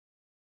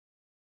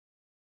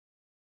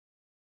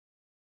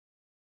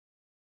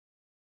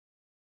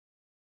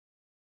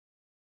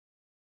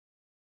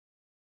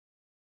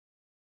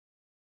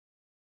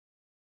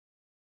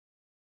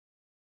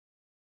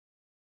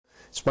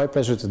It's my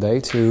pleasure today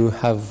to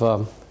have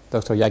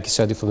Dr. Yaki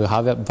Sadi from the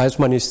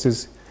Weizmann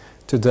Institute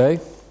today.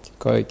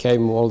 He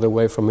came all the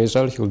way from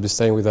Israel. He will be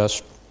staying with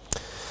us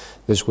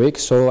this week.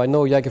 So I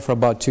know Yaki for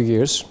about 2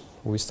 years.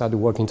 We started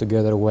working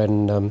together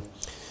when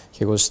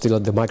he was still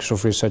at the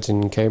Microsoft Research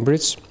in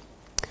Cambridge.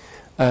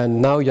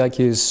 And now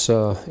Yaki is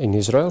in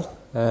Israel,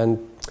 and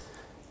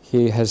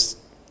he has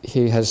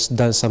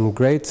done some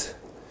great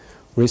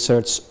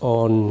research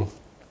on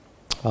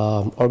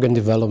organ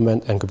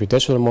development and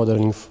computational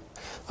modeling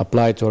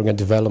applied to organ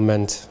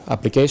development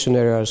application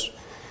areas,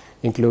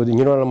 including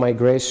neuronal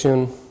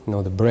migration,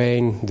 the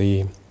brain,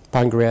 the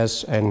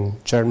pancreas, and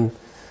germ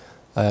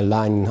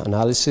line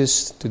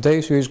analysis.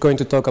 Today, he is going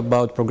to talk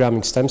about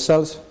programming stem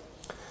cells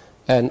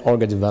and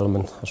organ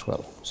development as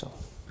well. So,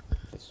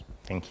 please.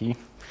 Thank you.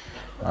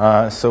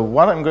 So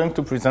what I'm going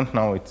to present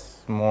now,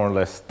 it's more or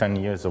less 10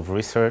 years of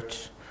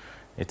research.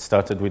 It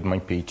started with my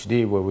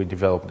PhD, where we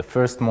developed the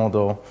first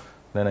model.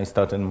 Then I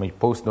started my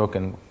postdoc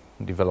and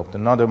developed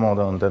another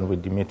model, and then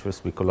with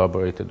Dimitris we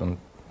collaborated on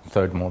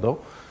third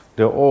model.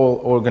 They're all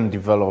organ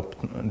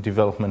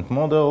development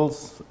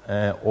models,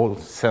 all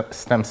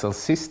stem cell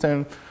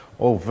system,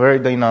 all very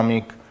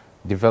dynamic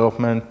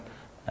development,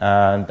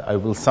 and I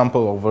will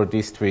sample over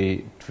these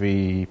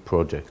three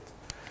projects.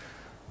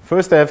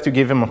 First, I have to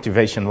give a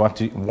motivation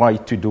why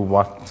to do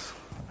what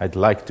I'd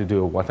like to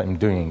do or what I'm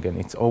doing, and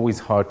it's always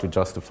hard to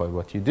justify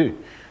what you do.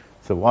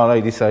 So what I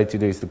decided to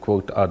do is to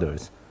quote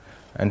others.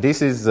 And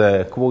this is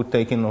a quote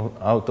taken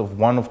out of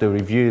one of the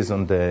reviews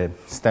on the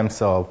stem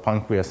cell,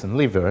 pancreas, and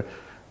liver.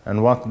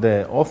 And what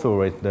the author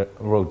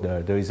wrote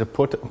there is a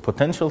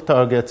potential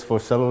targets for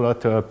cellular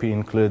therapy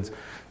includes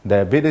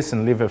diabetes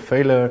and liver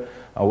failure.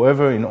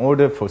 However, in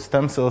order for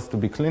stem cells to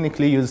be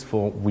clinically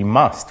useful, we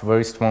must,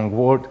 very strong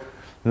word,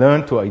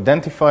 learn to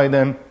identify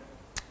them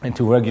and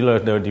to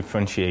regulate their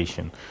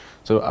differentiation.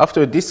 So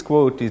after this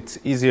quote, it's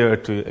easier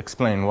to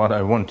explain what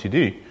I want to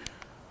do.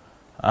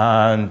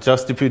 And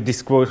just to put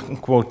this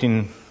quote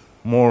in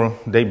more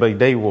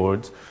day-by-day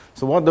words,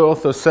 so what the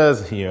author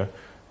says here,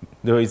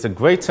 there is a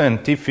great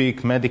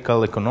scientific,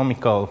 medical,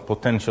 economical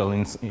potential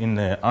in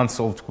the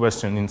unsolved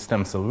question in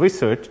stem cell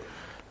research,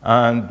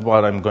 and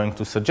what I'm going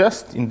to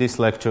suggest in this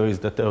lecture is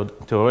that a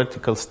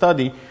theoretical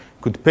study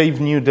could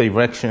pave new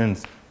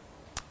directions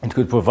and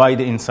could provide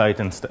insight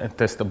and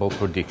testable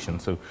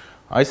predictions. So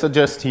I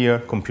suggest here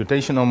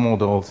computational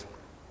models,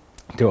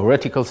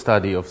 theoretical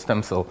study of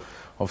stem cell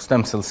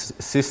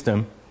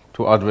system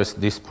to address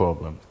this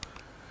problem.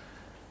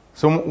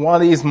 So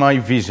what is my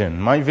vision?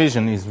 My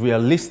vision is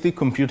realistic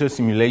computer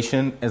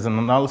simulation as an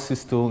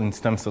analysis tool in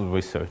stem cell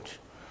research.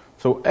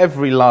 So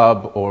every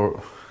lab,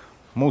 or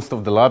most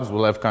of the labs,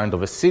 will have kind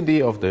of a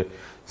CD of the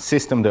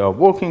system they are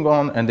working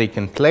on, and they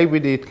can play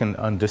with it, can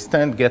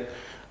understand, get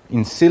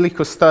in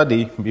silico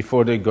study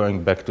before they're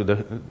going back to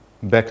the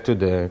bench,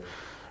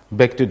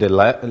 back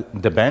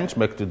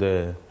to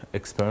the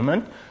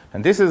experiment.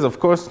 And this is, of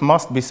course,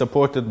 must be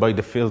supported by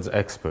the field's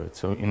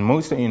experts. So in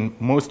most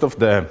of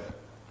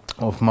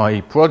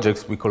my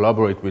projects, we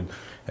collaborate with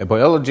a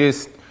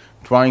biologist,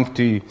 trying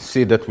to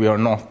see that we are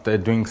not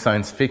doing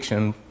science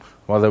fiction,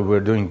 rather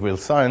we're doing real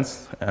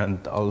science. And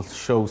I'll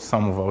show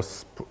some of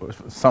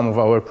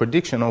our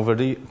predictions over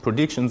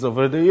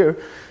the year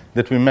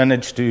that we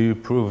managed to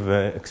prove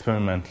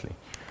experimentally.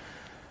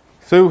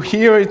 So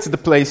here it's the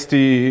place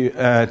to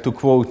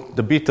quote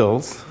the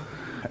Beatles.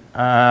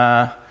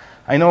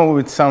 I know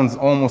it sounds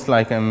almost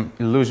like I'm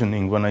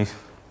illusioning when I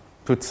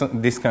put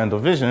this kind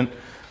of vision,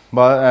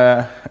 but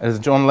as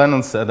John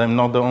Lennon said, I'm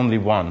not the only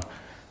one.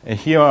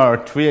 Here are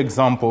 3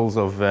 examples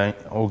of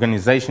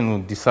organizations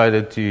who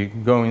decided to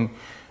go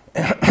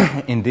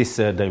in this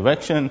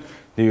direction.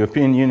 The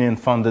European Union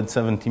funded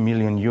 70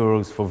 million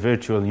euros for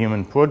virtual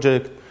human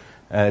project.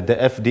 The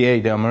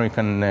FDA, the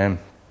American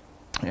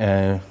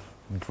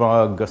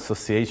Drug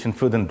Association,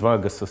 Food and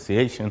Drug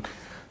Association,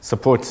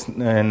 supports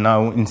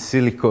now in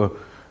silico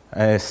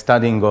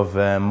studying of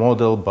a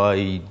model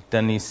by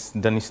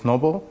Dennis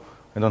Noble.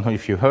 I don't know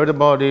if you heard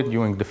about it.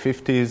 During the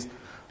 50s,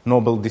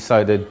 Noble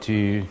decided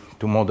to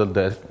model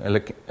the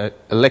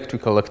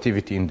electrical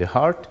activity in the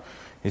heart.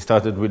 He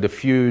started with a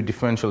few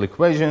differential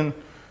equations.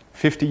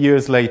 50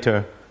 years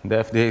later, the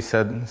FDA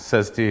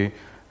says to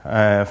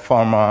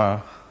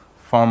pharma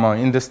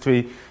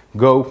industry,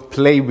 go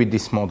play with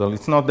this model.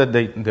 It's not that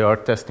they are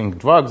testing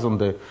drugs on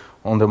the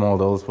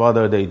models,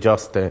 rather they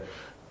just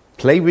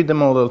play with the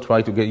model,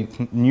 try to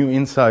get new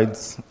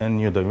insights and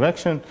new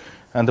direction.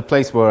 And the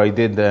place where I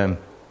did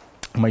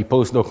my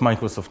postdoc,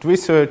 Microsoft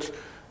Research,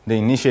 they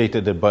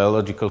initiated a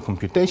biological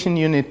computation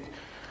unit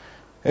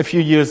a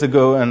few years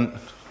ago, and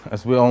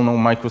as we all know,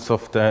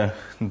 Microsoft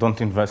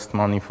don't invest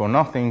money for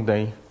nothing.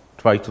 They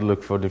try to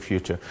look for the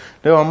future.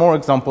 There are more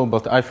examples,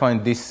 but I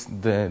find this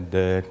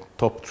the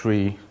top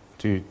 3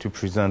 to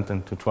present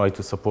and to try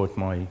to support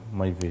my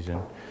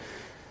vision.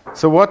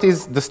 So what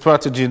is the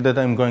strategy that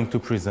I'm going to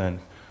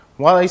present?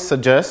 What I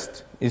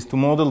suggest is to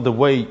model the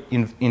way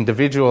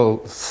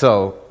individual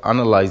cell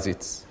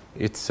analyzes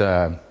its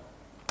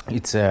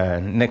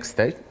next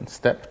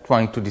step,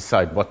 trying to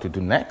decide what to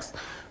do next.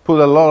 put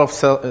a lot of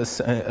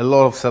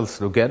cells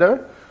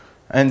together,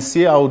 and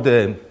see how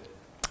the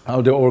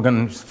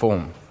organs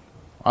form,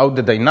 how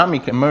the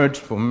dynamic emerged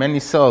from many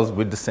cells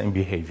with the same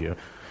behavior.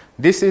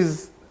 This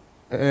is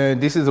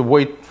a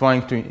way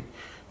trying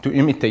to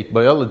imitate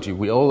biology.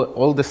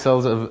 All the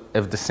cells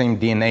have the same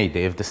DNA,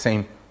 they have the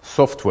same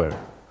software,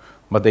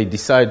 but they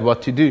decide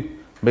what to do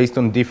based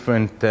on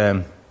different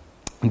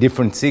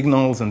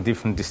signals and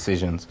different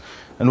decisions.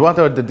 And what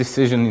are the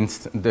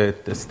decisions the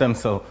stem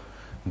cell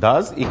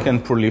does? It can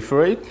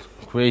proliferate,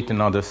 create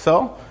another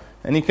cell,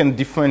 and it can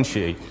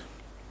differentiate,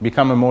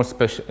 become a more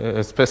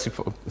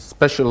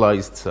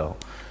specialized cell.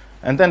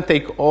 And then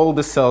take all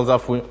the cells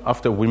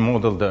after we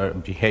model their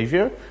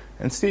behavior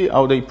and see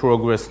how they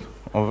progress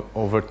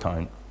over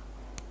time.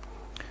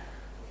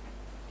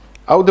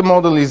 How the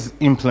model is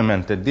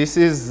implemented. This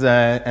is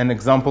an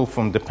example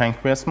from the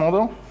pancreas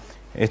model.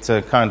 It's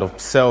a kind of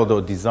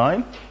pseudo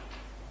design.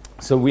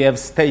 So we have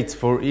states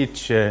for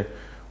each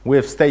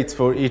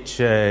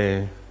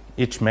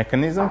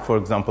mechanism. For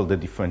example, the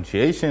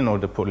differentiation or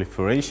the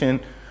proliferation.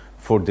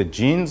 For the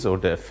genes or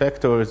the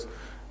effectors,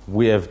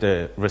 we have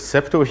the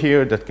receptor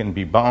here that can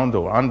be bound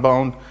or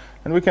unbound,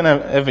 and we can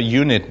have a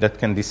unit that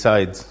can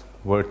decide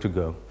where to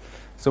go.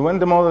 So when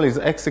the model is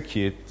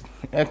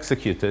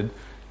executed,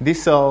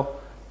 this cell,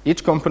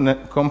 each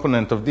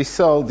component of this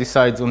cell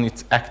decides on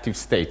its active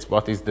states,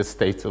 what is the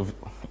state of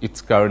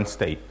its current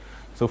state.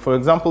 So for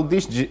example,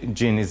 this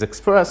gene is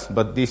expressed,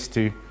 but these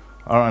two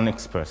are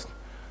unexpressed.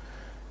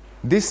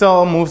 This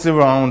cell moves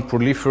around,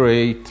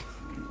 proliferates,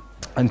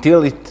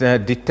 until it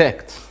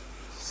detects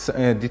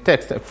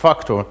a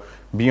factor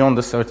beyond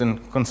a certain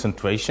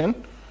concentration.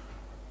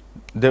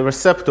 The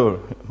receptor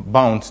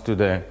bounds to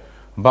the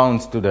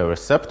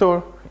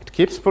receptor. It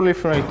keeps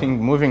proliferating,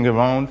 moving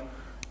around,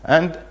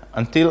 and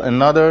until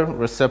another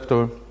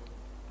receptor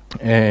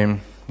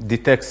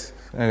detects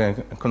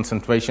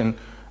concentration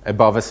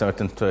above a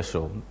certain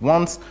threshold.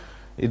 Once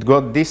it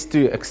got these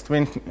two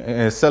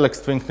cell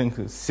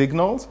extrinsic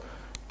signals,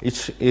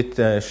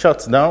 it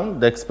shuts down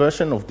the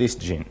expression of this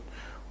gene.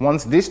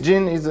 Once this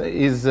gene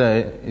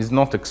is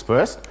not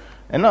expressed,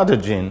 another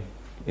gene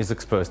is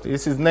expressed.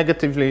 This is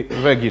negatively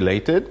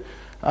regulated,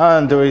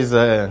 and there is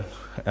a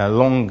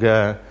long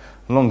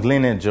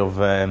lineage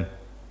of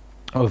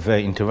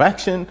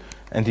interaction,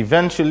 and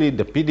eventually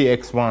the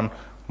PDX1,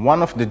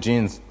 one of the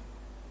genes,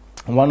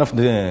 one of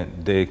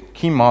the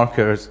key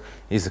markers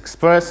is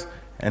expressed,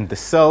 and the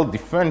cell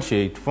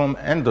differentiates from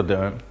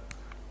endoderm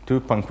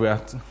to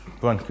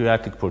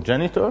pancreatic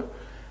progenitor,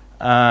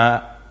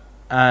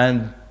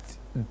 and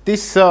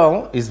this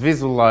cell is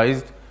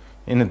visualized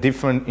in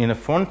a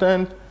front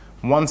end.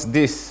 Once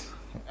this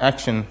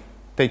action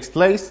takes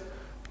place,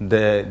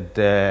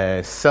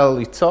 the cell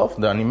itself,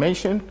 the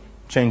animation,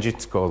 changes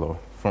its color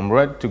from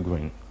red to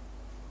green.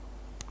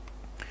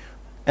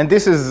 And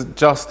this is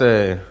just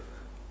a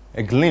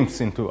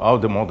glimpse into how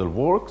the model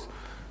works.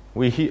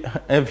 We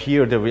have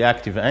here the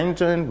reactive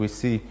engine. We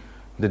see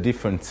the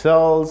different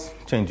cells,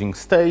 changing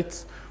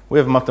states. We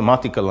have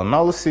mathematical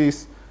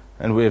analysis,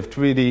 and we have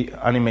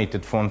 3D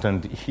animated front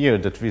end here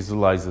that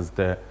visualizes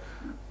the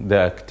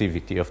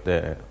activity of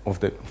the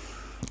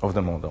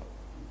model.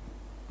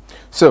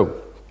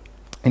 So,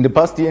 in the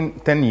past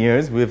 10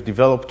 years, we have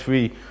developed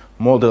 3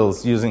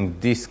 models using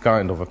this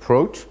kind of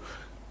approach.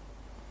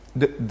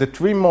 The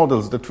 3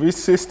 models, the 3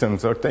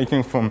 systems are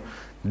taken from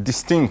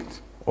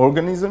distinct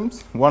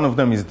organisms. One of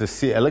them is the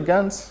C.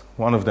 elegans.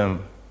 One of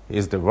them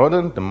is the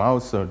rodent, the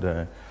mouse, or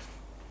the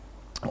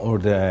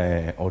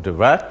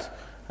rat.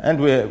 And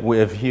we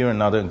have here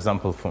another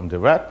example from the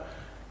rat.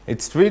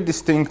 It's 3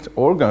 distinct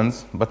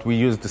organs, but we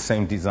use the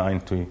same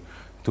design to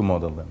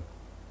model them.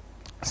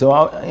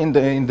 So in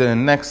the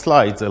next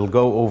slides, I'll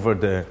go over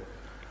the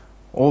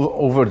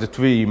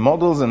 3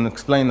 models and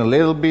explain a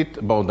little bit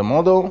about the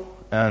model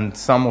and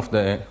some of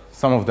the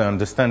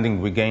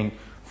understanding we gained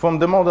from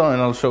the model, and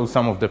I'll show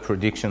some of the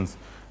predictions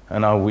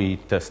and how we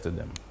tested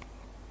them.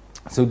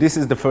 So this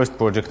is the first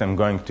project I'm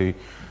going to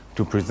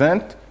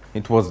present.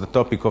 It was the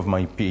topic of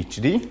my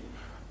PhD.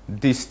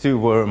 These 2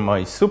 were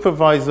my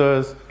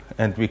supervisors,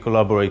 and we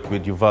collaborate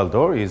with Yuval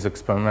Dor. He's an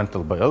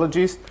experimental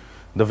biologist.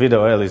 David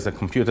Oel is a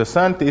computer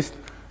scientist,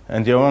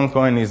 and Yaron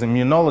Cohen is an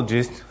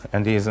immunologist,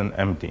 and he is an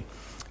MD.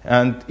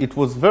 And it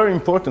was very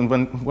important,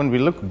 when we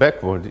look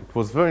backward, it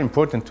was very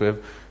important to have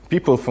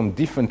people from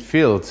different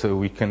fields so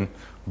we can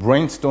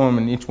brainstorm,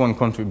 and each one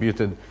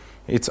contributed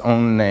its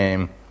own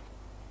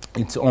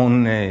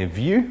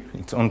view,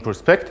 its own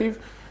perspective.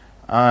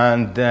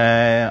 And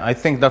I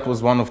think that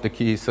was one of the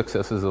key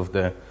successes of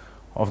the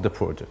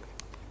project.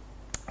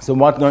 So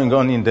what's going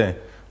on in the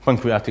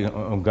pancreatic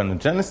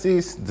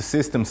organogenesis? The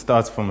system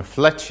starts from a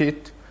flat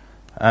sheet,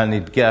 and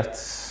it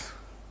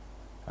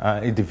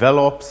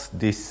develops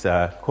this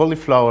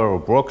cauliflower or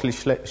broccoli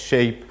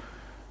shape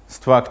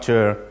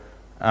structure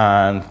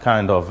and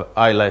kind of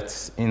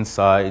islets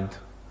inside,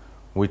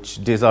 which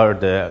these are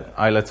the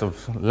islets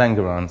of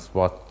Langerhans,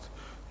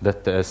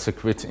 that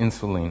secretes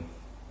insulin.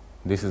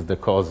 This is the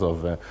cause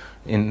of,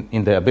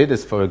 in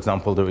diabetes, for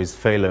example, there is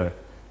failure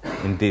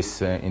in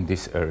these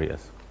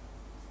areas.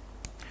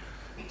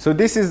 So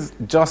this is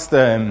just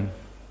to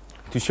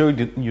show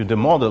you the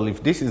model.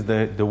 If this is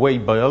the way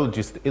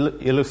biologists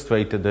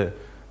illustrated the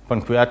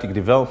pancreatic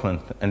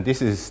development, and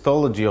this is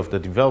histology of the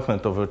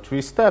development over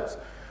 3 steps,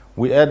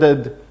 we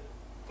added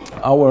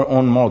our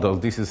own model.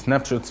 This is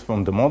snapshots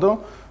from the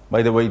model.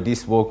 By the way,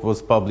 this work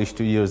was published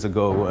 2 years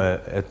ago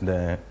at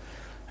the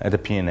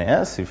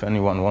PNAS, if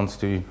anyone wants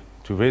to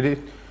read it.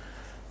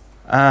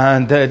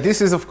 And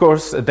this is, of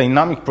course, a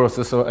dynamic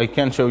process, so I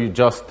can't show you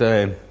just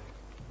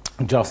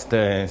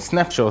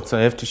snapshots.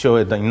 I have to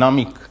show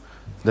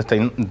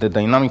the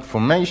dynamic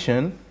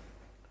formation.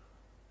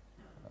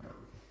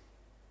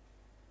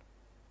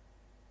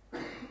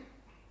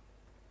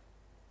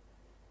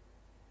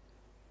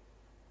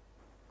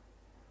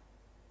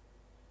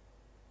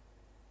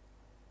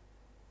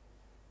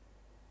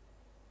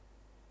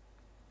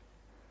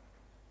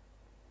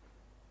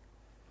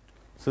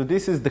 So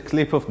this is the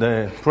clip of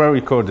the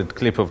pre-recorded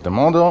clip of the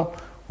model.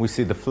 We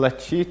see the flat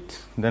sheet,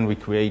 then we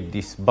create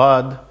this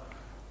bud,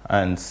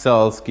 and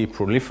cells keep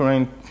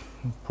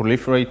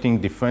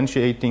proliferating,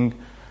 differentiating.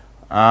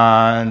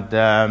 And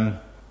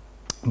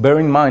bear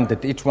in mind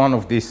that each one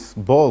of these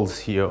balls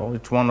here, or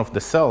each one of the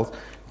cells,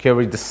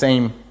 carry the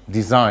same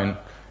design.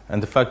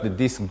 And the fact that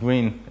this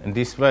green and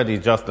this red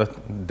is just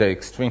the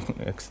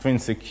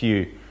extrinsic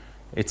hue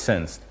it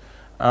sensed.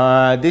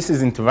 This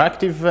is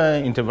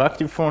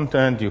interactive front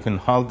end. You can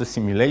halt the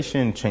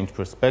simulation, change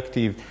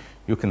perspective.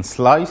 You can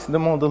slice the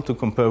model to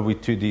compare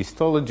with 2D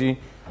histology.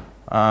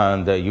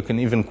 And you can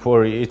even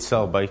query each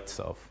cell by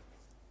itself.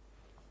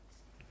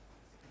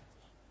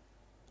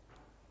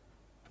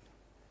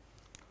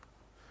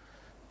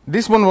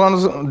 This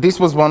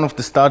was one of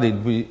the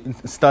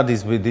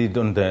studies we did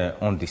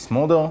on this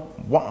model.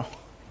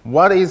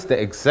 What is the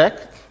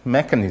exact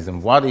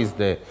mechanism? What is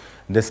the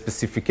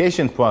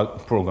specification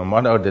program?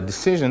 What are the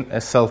decisions a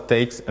cell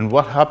takes, and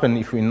what happens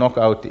if we knock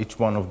out each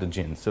one of the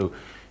genes? So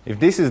if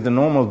this is the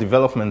normal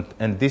development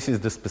and this is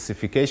the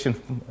specification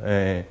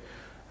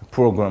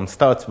program,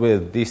 starts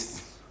with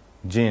this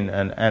gene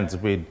and ends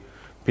with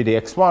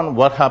PDX1,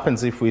 what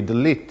happens if we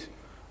delete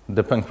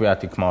the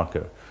pancreatic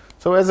marker?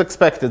 So as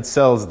expected,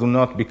 cells do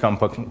not become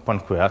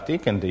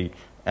pancreatic, and they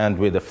end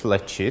with a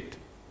flat sheet.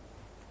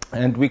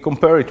 And we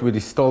compare it with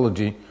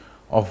histology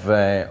of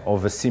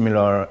a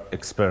similar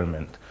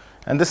experiment.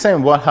 And the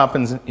same, what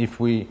happens if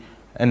we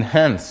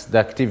enhance the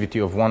activity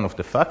of one of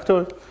the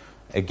factors?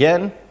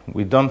 Again,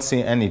 we don't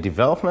see any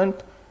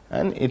development,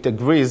 and it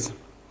agrees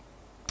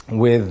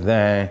with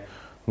the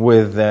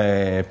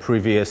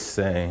previous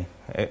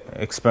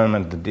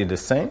experiment that did the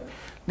same.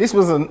 This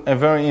was a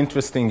very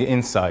interesting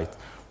insight.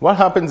 What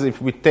happens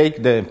if we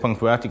take the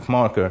pancreatic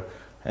marker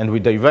and we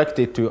direct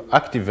it to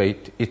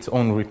activate its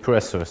own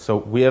repressor? So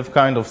we have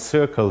kind of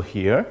circle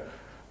here,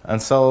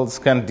 and cells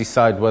can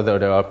decide whether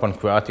they are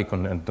pancreatic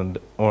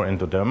or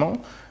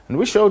endodermal. And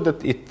we showed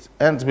that it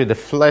ends with a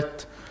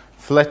flat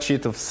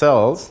sheet of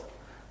cells,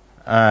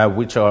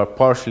 which are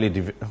partially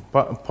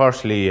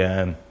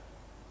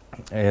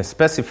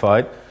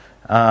specified.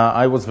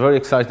 I was very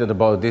excited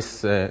about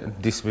this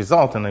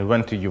result, and I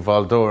went to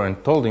Yuval Dor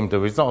and told him the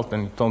result,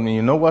 and he told me,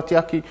 you know what,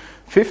 Yaki?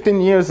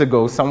 15 years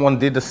ago, someone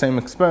did the same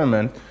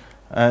experiment,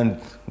 and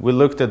we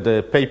looked at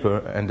the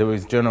paper, and there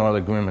is general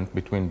agreement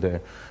between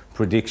the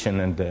prediction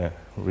and the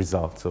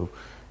result. So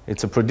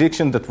it's a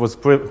prediction that was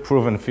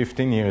proven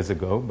 15 years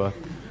ago, but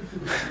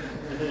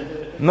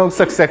no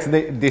success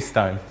this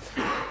time.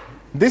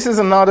 This is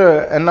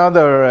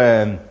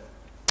another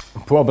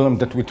problem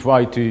that we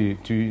try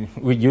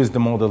we use the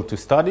model to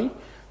study.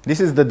 This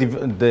is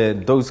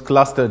those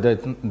clusters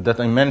that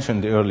I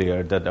mentioned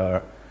earlier that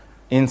are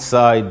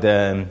inside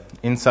the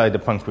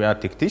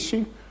pancreatic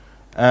tissue.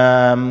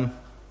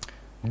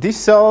 These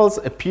cells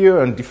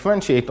appear and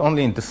differentiate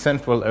only in the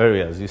central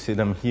areas. You see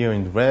them here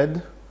in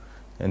red,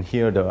 and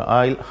here they're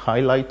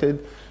highlighted.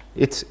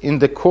 It's in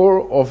the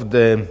core of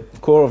the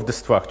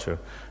structure,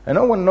 and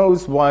no one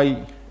knows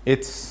why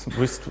this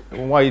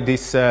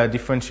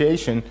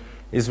differentiation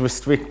is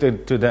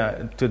restricted to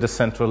the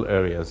central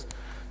areas.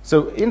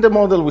 So in the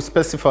model, we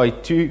specify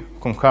 2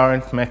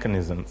 concurrent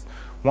mechanisms.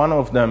 One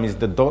of them is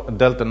the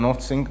delta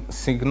knot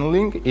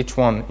signaling. Each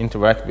one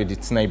interacts with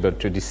its neighbor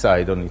to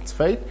decide on its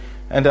fate,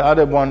 and the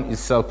other one is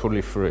cell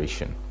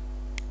proliferation.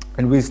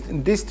 And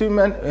with these two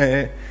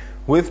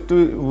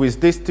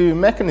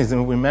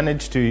mechanisms, we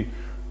managed to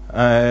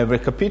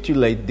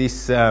recapitulate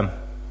this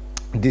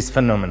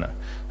phenomena.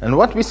 And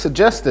what we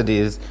suggested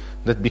is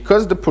that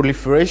because the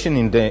proliferation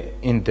in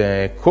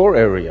the core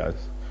areas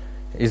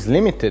is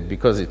limited,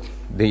 because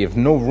they have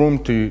no room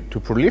to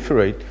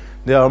proliferate,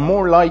 they are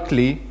more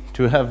likely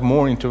to have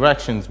more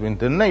interactions with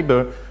the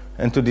neighbor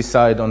and to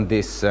decide on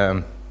this,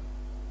 to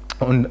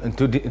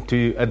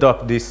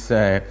adopt this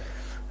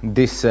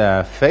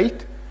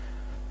fate.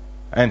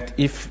 And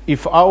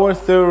if our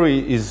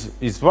theory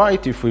is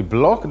right, if we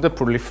block the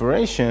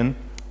proliferation,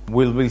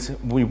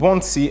 we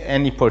won't see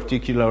any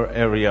particular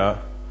area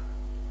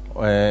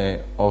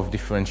of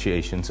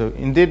differentiation. So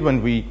indeed,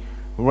 when we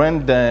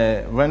ran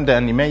the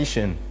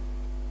animation,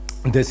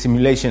 the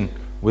simulation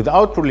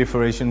without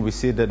proliferation, we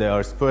see that they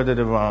are spread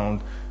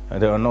around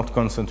and they are not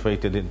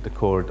concentrated in the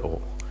core at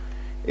all.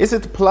 Is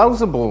it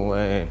plausible?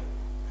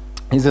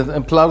 Is it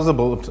a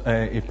plausible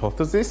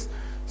hypothesis?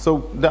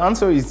 So the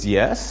answer is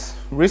yes.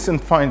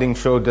 Recent findings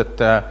show that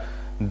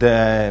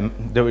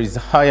there is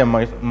higher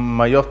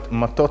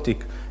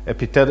mitotic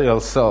epithelial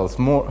cells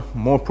more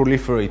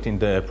proliferate in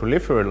the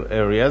peripheral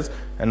areas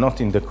and not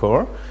in the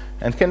core.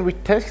 And can we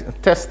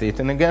test it?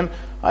 And again,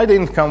 I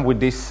didn't come with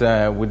this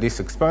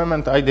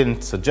experiment. I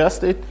didn't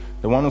suggest it.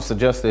 The one who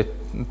suggested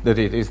that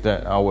it is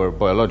our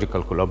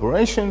biological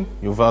collaboration,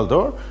 Yuval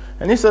Dor,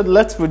 and he said,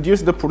 let's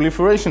reduce the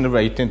proliferation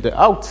rate in the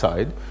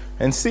outside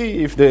and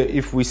see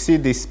if we see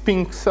these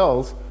pink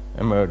cells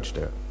emerge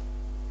there.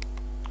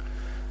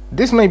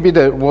 This maybe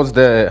was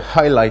the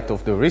highlight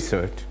of the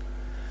research.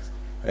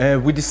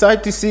 We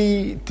decided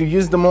to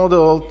use the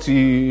model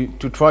to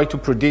try to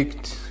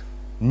predict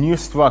new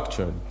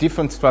structure,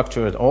 different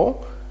structure at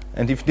all,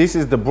 and if this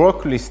is the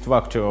broccoli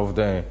structure of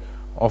the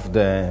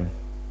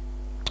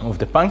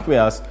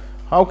pancreas,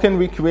 how can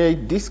we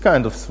create this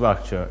kind of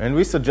structure? And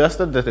we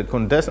suggested that a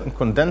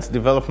condensed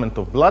development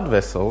of blood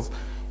vessels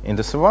in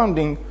the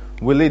surrounding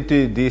will lead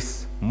to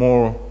this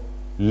more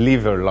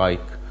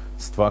liver-like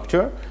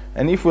structure.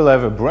 And if we'll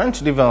have a branch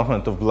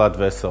development of blood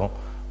vessel,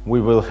 we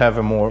will have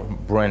a more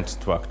branch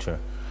structure.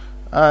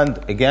 And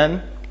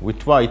again, we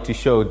try to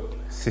show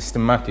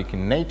systematic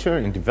in nature,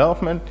 in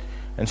development,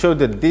 and show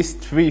that these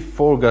three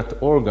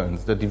foregut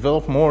organs that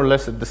develop more or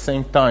less at the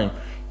same time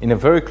in a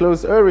very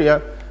close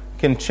area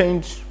can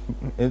change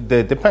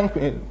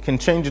can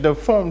change their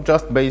form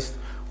just based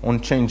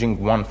on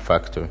changing one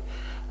factor.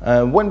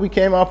 When we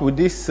came up with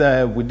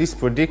this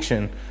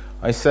prediction,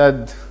 I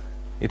said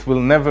it will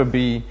never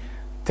be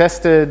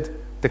tested.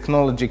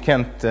 Technology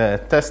can't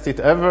test it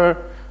ever,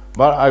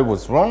 but I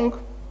was wrong.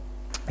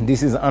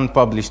 This is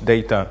unpublished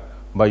data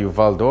by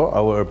Yuval Dor,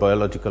 our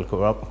biological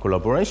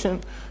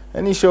collaboration,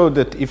 and he showed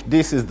that if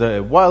this is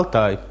the wild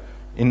type,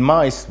 in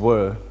mice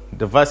where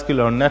the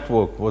vascular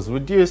network was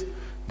reduced,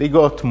 they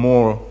got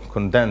more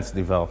condensed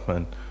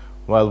development,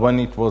 while when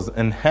it was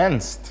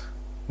enhanced,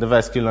 the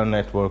vascular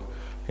network,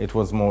 it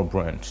was more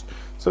branched.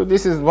 So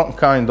this is one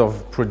kind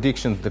of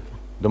predictions that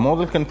the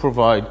model can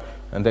provide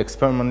and the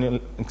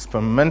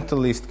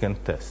experimentalist can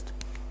test.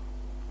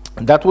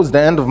 And that was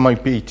the end of my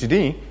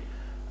PhD,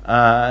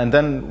 and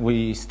then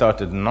we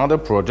started another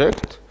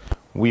project.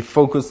 We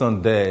focused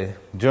on the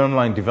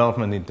germline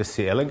development in the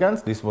C.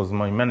 elegans. This was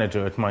my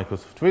manager at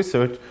Microsoft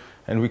Research,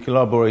 and we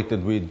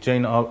collaborated with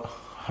Jane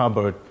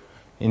Hubbard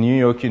in New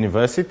York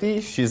University.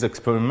 She's an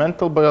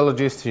experimental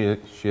biologist. She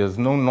has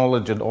no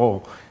knowledge at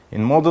all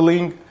in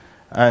modeling,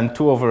 and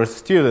two of her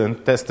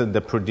students tested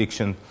the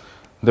predictions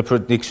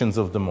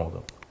of the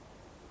model.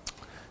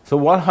 So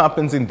what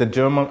happens in the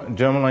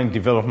germline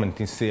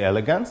development in C.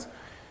 elegans?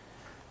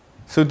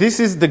 So this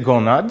is the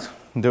gonad,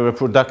 the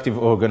reproductive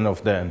organ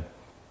of the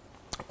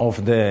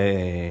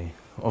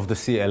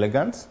C.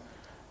 elegans.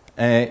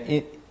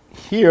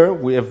 Here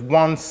we have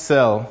one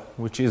cell,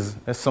 which is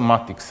a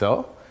somatic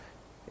cell.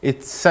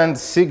 It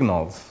sends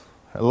signals,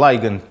 a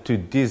ligand, to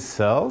these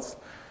cells,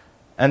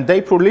 and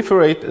they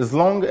proliferate as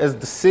long as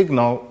the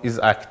signal is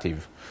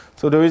active.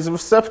 So there is a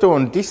receptor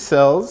on these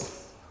cells.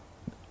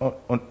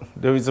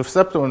 There is a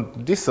receptor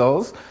on these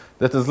cells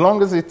that as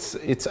long as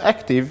it's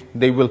active,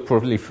 they will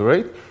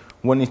proliferate.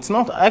 When it's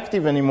not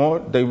active anymore,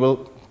 they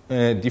will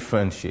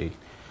differentiate.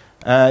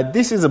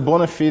 This is a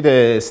bona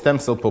fide stem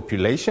cell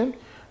population.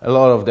 A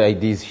lot of the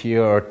ideas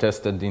here are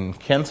tested in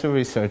cancer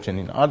research and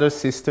in other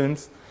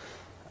systems.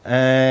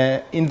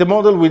 In the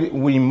model,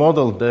 we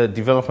modeled the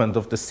development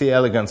of the C.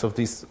 elegans of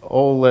this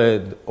all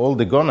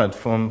the gonad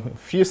from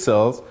few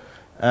cells,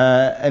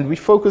 and we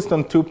focused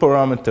on two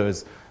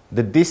parameters: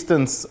 the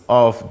distance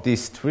of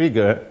this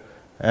trigger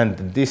and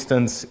the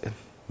distance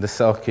the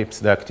cell keeps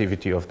the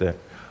activity of the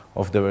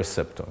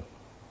receptor.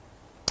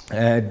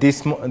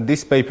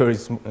 This paper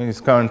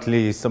is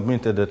currently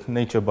submitted at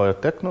Nature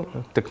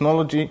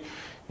Biotechnology.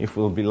 If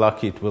we'll be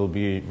lucky, it will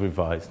be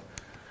revised.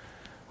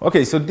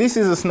 Okay, so this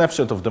is a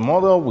snapshot of the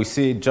model. We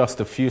see just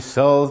a few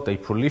cells. They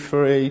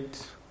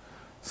proliferate.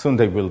 Soon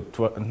they will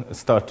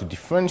start to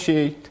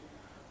differentiate.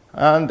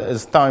 And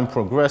as time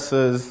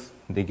progresses,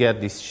 they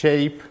get this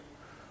shape.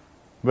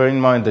 Bear in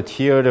mind that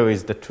here there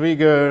is the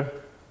trigger,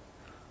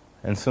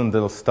 and soon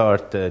they'll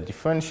start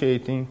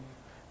differentiating.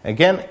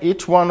 Again,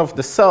 each one of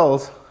the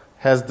cells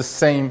has the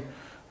same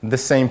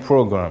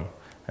program.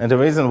 And the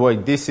reason why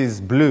this is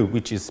blue,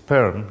 which is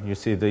sperm, you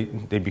see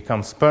they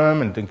become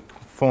sperm and they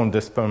form the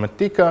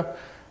spermatica,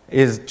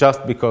 is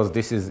just because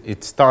this is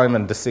its time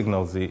and the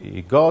signals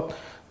it got.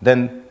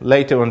 Then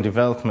later on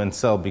development,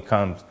 cell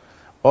becomes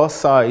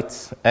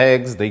oocytes,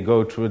 eggs, they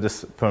go through the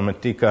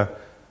spermatica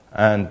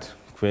and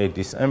create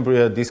this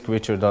embryo. This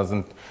creature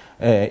doesn't,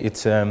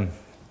 it's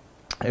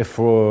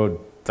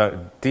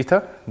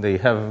Aphrodita.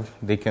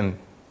 They can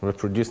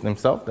reproduce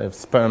themselves. They have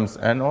sperms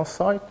and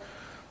oocyte.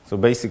 So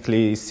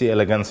basically, C.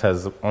 elegans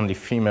has only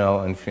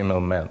female and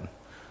female men.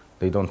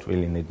 They don't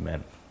really need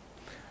men.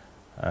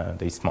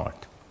 They're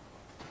smart.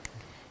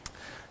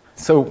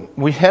 So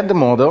we had the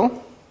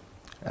model,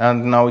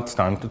 and now it's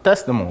time to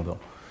test the model.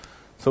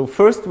 So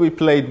first we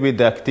played with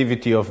the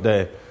activity of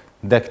the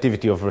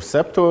activity of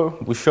receptor.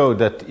 We showed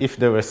that if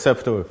the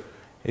receptor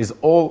is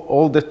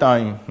all the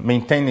time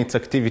maintain its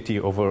activity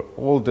over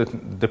all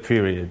the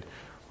period,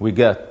 we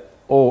get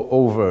all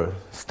over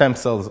stem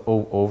cells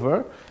all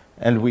over.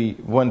 And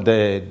when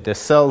the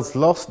cells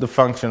lost the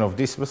function of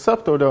this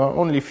receptor, there are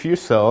only few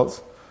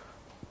cells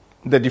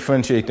that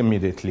differentiate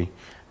immediately.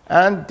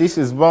 And this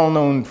is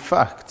well-known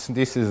fact.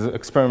 This is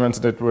experiments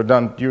that were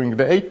done during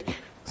the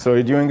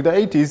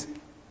 80s,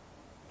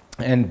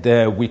 and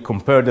we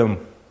compare them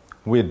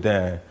with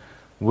the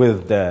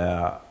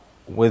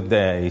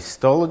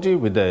histology.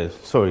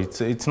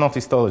 It's not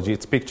histology.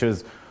 It's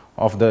pictures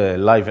of the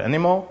live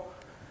animal.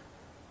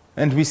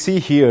 And we see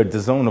here the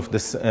zone of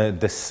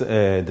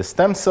the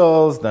stem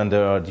cells, then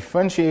there are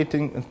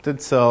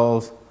differentiated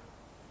cells.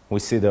 We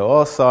see the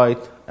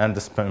oocyte and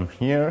the sperm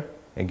here.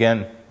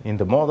 Again, in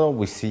the model,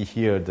 we see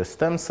here the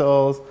stem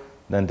cells,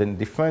 then the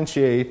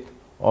differentiate,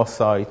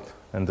 oocyte,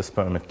 and the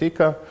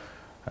spermatheca.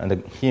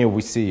 And here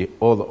we see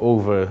all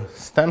over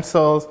stem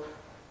cells.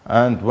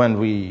 And when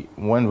we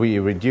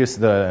reduce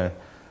the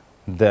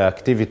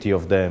activity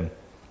of the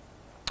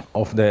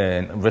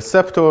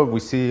receptor, we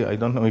see, I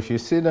don't know if you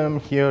see them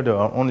here, there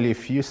are only a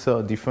few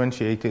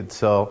differentiated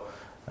cells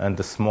and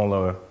the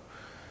smaller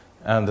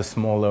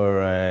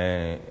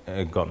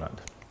gonad.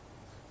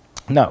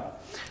 Now,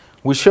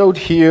 we showed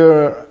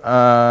here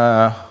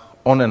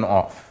on and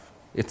off.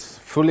 It's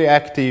fully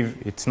active,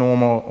 it's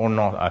normal or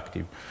not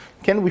active.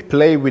 Can we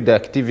play with the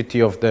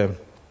activity of the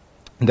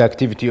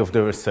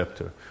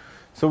receptor?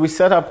 So we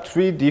set up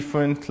 3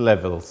 different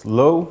levels: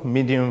 low,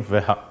 medium,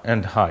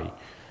 and high,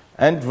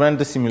 and ran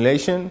the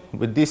simulation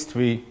with these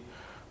three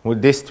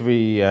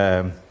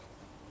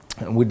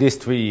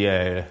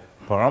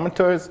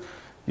parameters.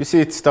 You see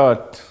it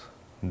start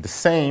the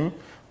same,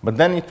 but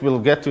then it will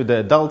get to the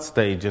adult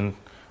stage and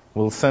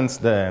will sense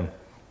the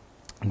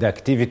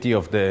activity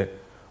of the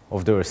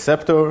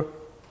receptor.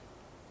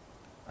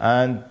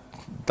 And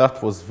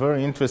that was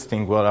very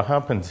interesting what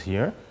happens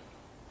here.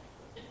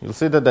 You'll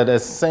see that at the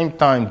same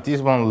time, this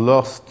one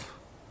lost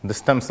the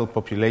stem cell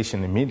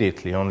population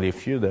immediately, only a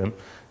few of them.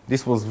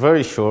 This was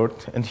very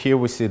short, and here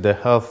we see the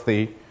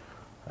healthy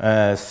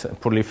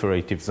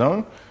proliferative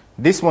zone.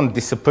 This one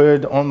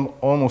disappeared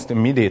almost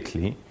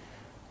immediately.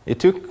 It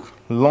took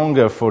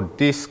longer for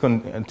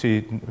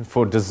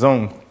the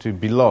zone to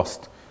be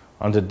lost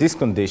under these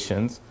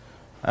conditions,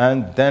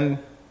 and then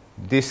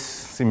this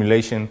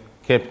simulation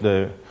kept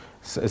a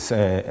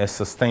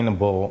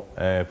sustainable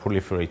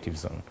proliferative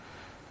zone.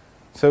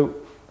 So,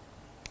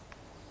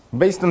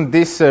 based on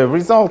this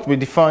result, we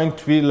defined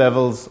 3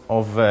 levels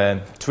of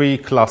 3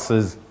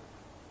 classes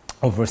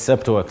of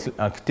receptor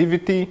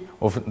activity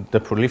of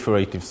the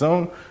proliferative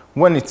zone.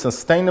 When it's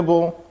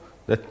sustainable,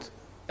 that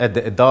at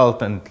the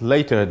adult and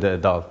later at the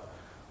adult,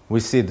 we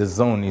see the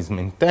zone is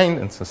maintained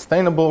and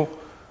sustainable,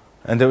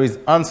 and there is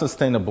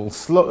unsustainable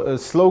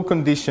slow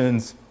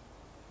conditions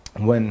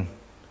when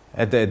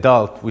at the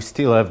adult we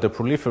still have the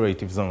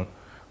proliferative zone,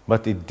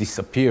 but it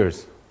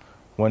disappears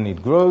when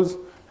it grows,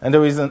 and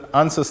there is an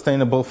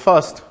unsustainable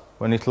fast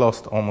when it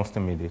lost almost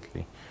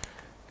immediately.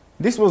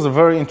 This was a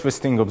very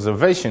interesting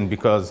observation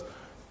because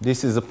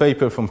this is a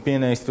paper from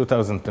PNAS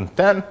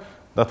 2010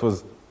 that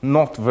was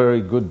not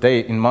very good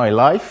day in my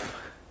life.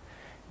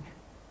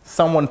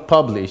 Someone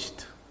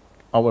published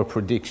our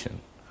prediction,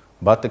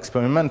 but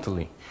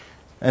experimentally.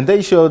 And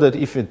they show that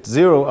if at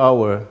 0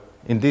 hour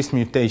in this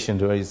mutation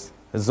there is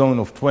a zone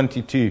of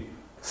 22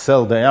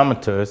 cell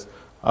diameters,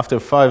 after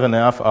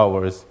 5.5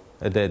 hours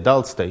at the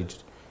adult stage,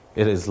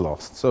 it is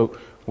lost. So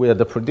we had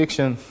the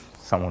prediction,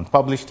 someone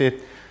published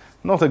it,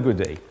 not a good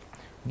day.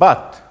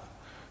 But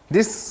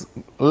this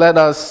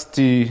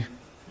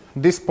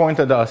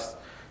pointed us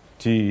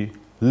to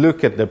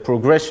look at the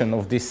progression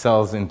of these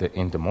cells in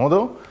the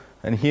model.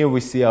 And here we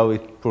see how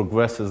it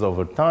progresses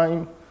over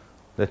time,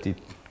 that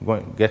it's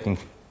getting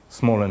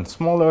smaller and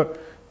smaller.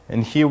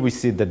 And here we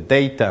see the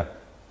data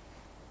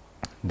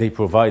they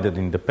provided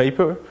in the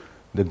paper,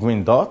 the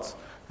green dots,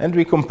 and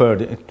we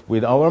compared it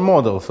with our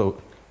model. So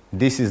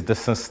this is the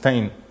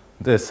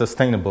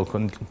sustainable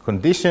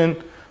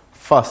condition,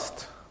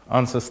 fast,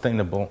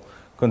 unsustainable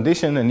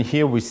condition, and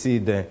here we see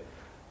the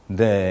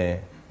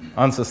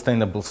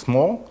unsustainable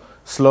slow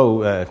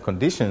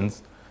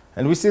conditions,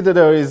 and we see that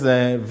there is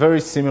a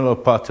very similar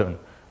pattern.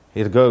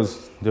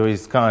 There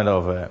is kind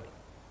of a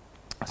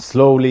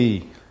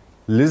slowly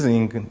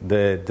losing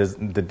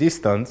the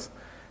distance,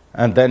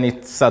 and then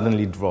it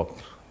suddenly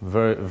dropped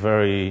very,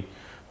 very,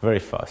 very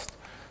fast.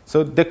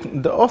 So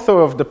the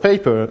author of the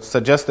paper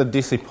suggested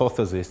this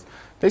hypothesis.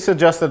 They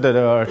suggested that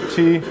there are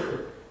two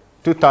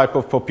types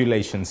of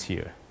populations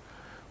here.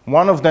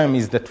 One of them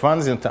is the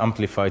transient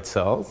amplified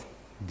cells,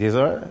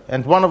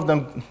 and one of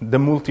them the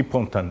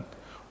multipotent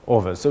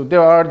others. So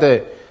there are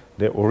the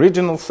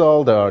original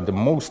cell, there are the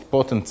most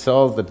potent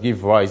cells that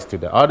give rise to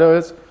the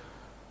others.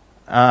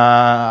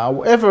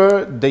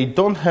 However, they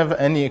don't have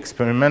any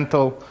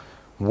experimental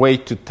way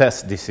to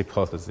test this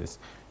hypothesis.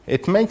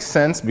 It makes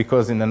sense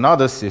because in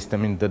another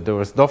system, in the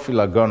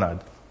Drosophila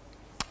gonad,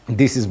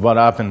 this is what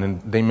happened,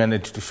 and they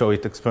managed to show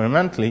it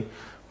experimentally,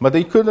 but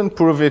they couldn't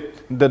prove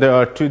it that there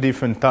are two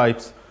different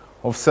types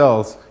of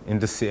cells in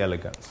the C.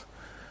 elegans.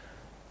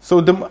 So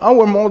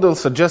our model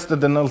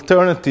suggested an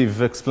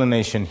alternative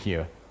explanation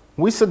here.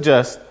 We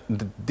suggest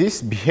that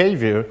this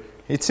behavior,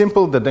 it's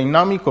simple, the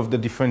dynamic of the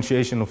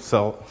differentiation of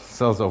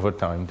cells over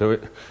time.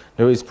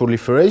 There is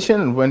proliferation,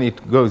 and when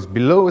it goes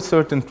below a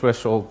certain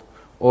threshold,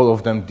 all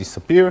of them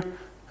disappear,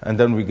 and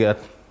then we get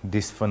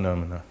this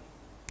phenomena.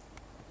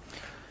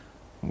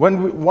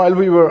 While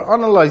we were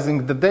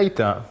analyzing the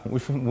data,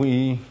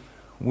 we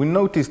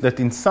noticed that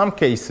in some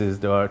cases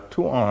there are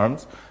two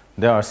arms,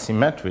 they are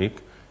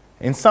symmetric.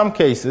 In some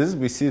cases,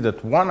 we see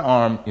that one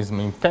arm is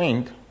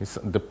maintained,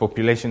 the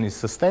population is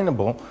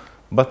sustainable,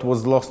 but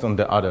was lost on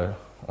the other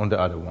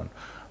one.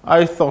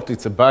 I thought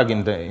it's a bug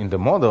in the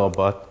model,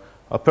 but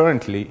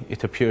apparently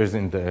it appears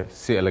in the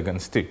C.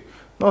 elegans too.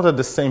 Not at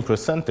the same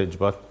percentage,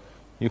 but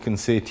you can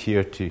see it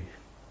here too.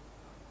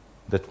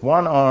 That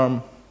one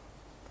arm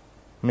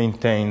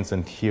maintains,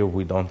 and here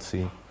we don't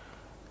see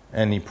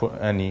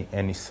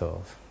any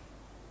cells.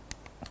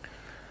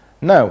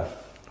 Now,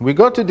 we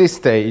got to this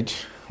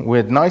stage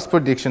with nice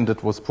prediction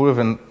that was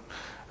proven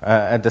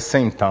at the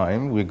same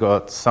time. We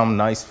got some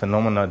nice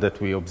phenomena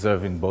that we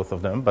observe in both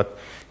of them, but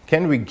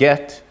can we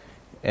get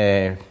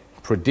a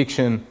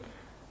prediction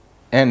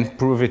and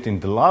prove it in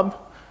the lab?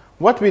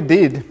 What we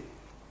did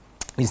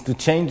is to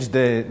change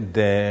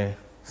the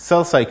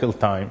cell cycle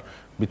time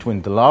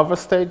between the larva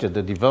stage, at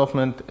the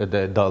development, at the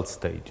adult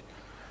stage.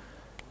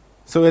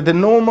 So at the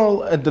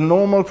normal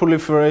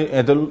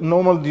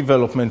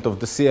development of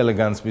the C.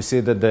 elegans, we see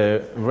that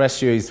the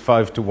ratio is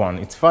 5:1.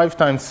 It's 5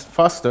 times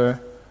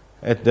faster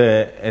at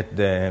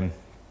the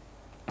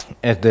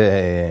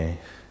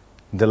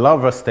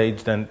larva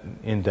stage than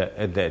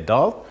at the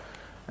adult,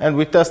 and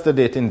we tested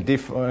it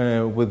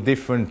with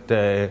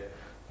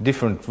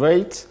different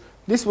rates.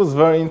 This was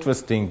very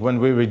interesting. When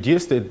we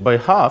reduced it by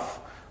half,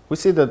 we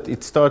see that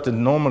it started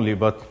normally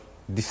but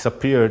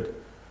disappeared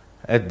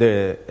at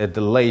the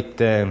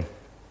late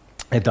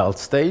adult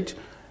stage.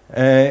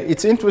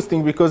 It's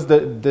interesting because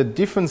the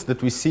difference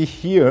that we see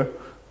here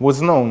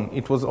was known.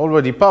 It was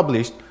already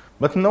published,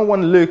 but no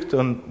one looked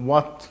on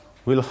what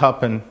will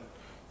happen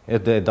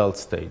at the adult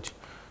stage.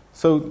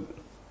 So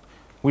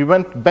we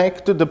went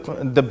back to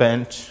the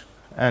bench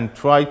and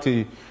tried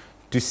to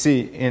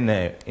see in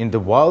the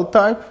wild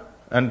type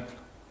and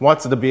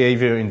what's the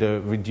behavior in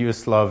the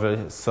reduced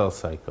larva cell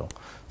cycle.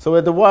 So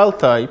at the wild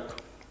type,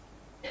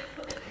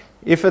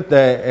 if at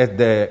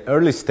the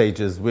early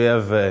stages we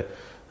have a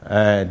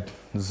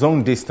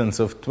zone distance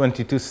of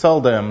 22 cell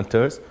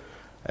diameters,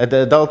 at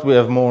the adult we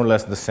have more or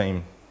less the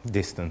same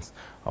distance.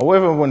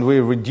 However, when we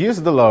reduce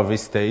the larvae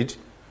stage,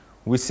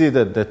 we see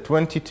that the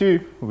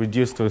 22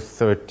 reduced to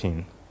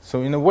 13.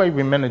 So in a way,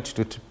 we managed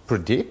to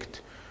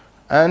predict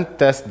and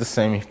test the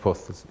same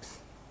hypothesis.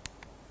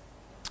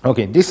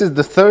 Okay, this is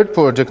the third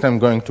project I'm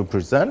going to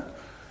present.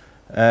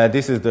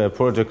 This is the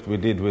project we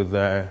did with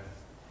the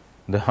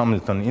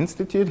Hamilton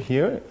Institute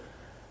here.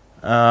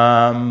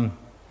 In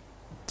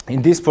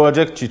this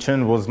project,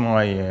 Chichen was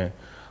my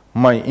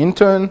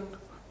intern.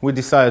 We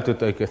decided to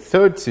take a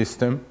third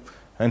system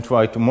and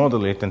try to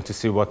model it and to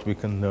see what we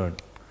can learn.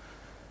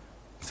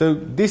 So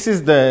this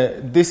is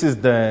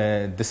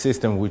the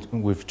system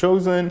we've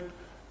chosen.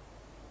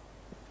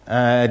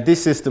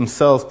 This system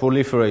cells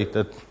proliferate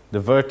at the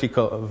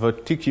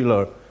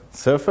verticular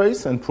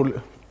surface and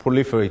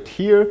proliferate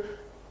here,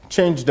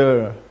 change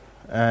their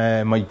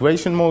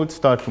migration mode,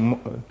 start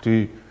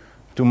to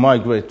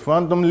migrate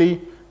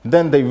randomly.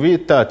 Then they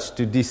reattach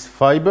to this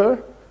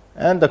fiber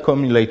and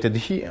accumulate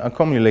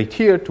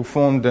here to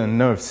form the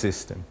nerve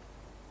system.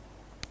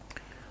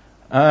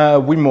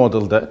 We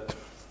modeled that,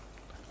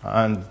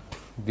 and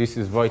this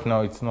is right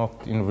now, it's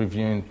not in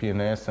review in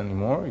PNAS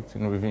anymore, it's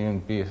in review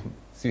in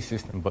BSc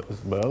system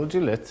biology.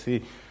 Let's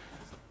see.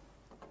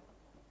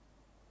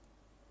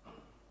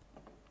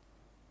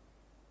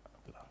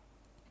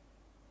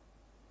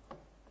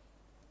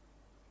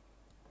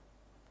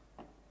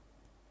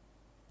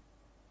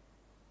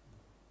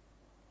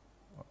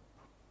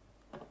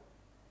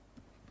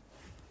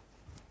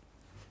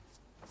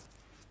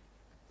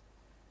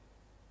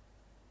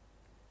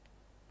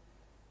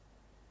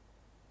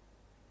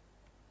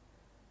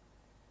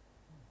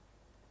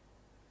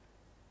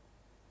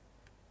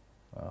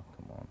 Oh,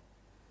 come on.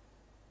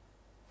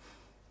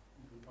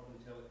 You can probably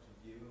tell it to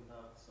view and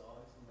half the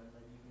size, and then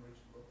maybe you can reach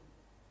the button.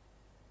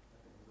 I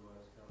think is the way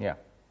it's coming. Yeah.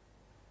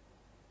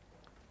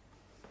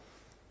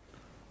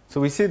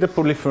 So we see the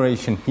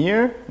proliferation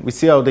here. We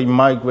see how they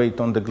migrate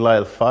on the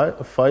glial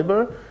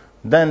fiber.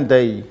 Then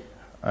they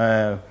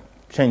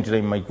change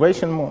their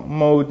migration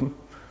mode,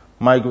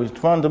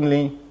 migrate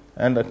randomly,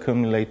 and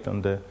accumulate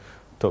on the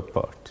top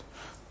part.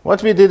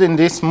 What we did in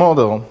this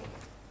model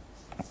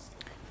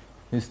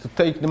is to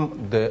take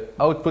the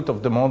output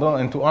of the model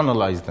and to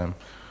analyze them.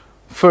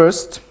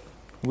 First,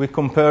 we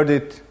compared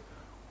it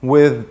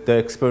with the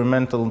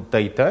experimental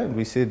data.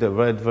 We see the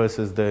red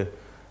versus the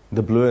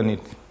the blue, and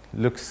it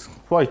looks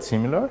quite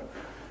similar.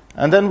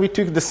 And then we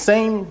took the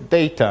same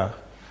data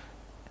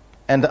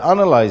and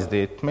analyzed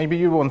it. Maybe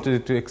you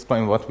wanted to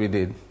explain what we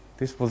did.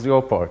 This was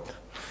your part.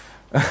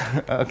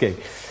 Okay.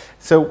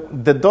 So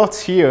the dots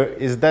here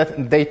is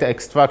that data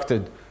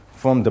extracted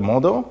from the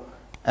model,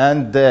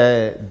 and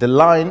the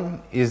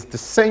line is the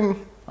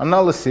same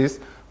analysis,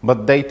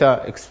 but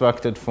data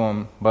extracted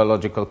from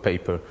biological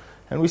paper.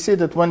 And we see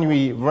that when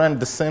we ran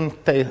the same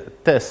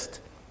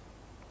test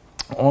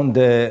on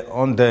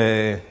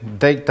the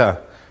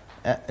data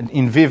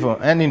in vivo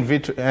and in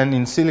vitro and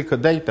in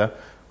silico data,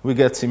 we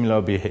get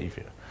similar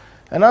behavior.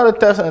 Another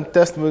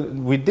test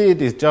we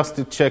did is just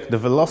to check the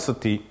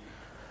velocity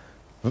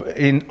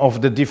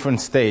of the different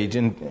stage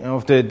and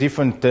of the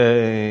different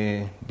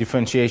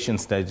differentiation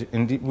stage.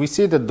 And we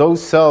see that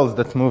those cells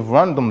that move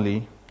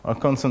randomly are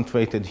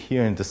concentrated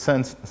here in the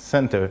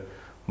center,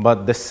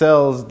 but the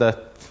cells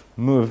that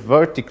move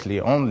vertically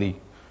only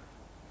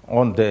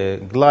on the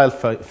glial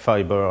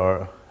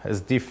fiber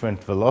has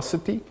different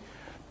velocity.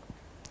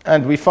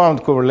 And we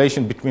found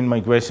correlation between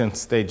migration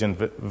stage and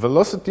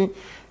velocity.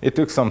 It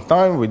took some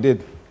time. We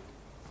did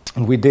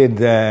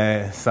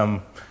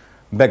some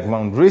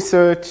background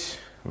research,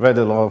 read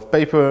a lot of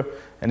paper,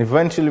 and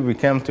eventually we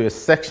came to a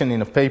section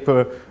in a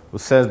paper who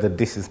says that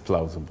this is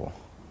plausible.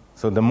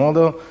 So the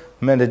model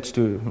managed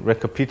to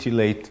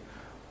recapitulate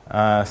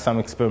some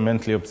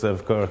experimentally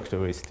observed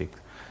characteristics.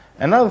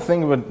 Another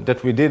thing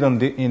that we did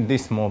in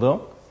this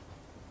model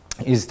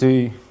is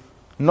to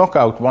knock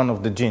out one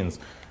of the genes.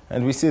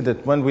 And we see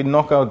that when we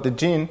knock out the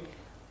gene,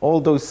 all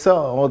those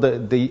cells, or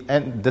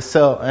the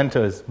cell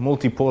enters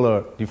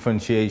multipolar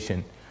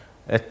differentiation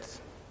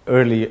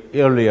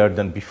earlier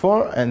than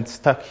before and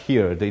stuck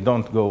here. They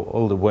don't go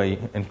all the way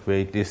and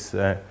create this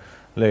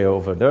layer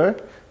over there.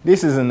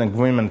 This is an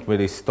agreement with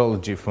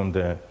histology from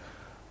the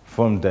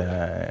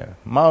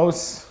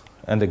mouse,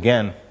 and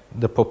again,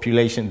 the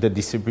population, the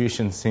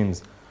distribution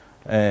seems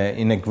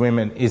in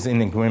agreement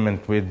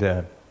with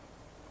the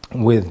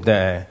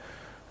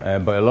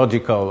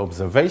biological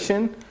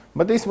observation,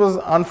 but this was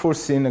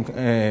unforeseen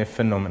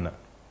phenomena.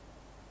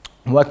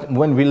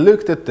 When we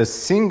looked at the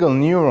single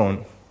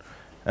neuron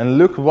and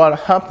looked what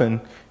happened,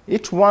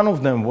 each one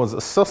of them was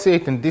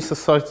associate and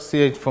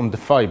disassociate from the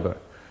fiber.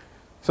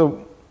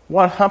 So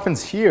what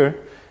happens here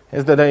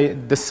is that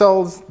the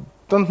cells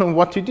don't know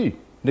what to do.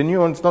 The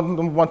neurons don't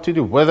know what to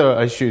do, whether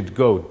I should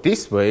go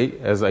this way,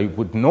 as I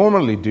would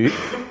normally do,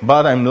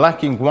 but I'm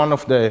lacking one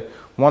of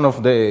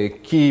the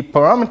key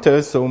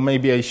parameters, so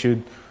maybe I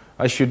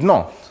should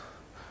not.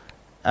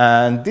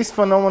 And this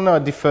phenomena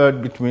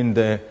differed between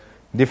the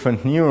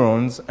different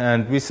neurons,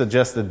 and we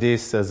suggested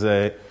this as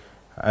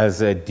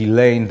a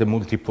delay in the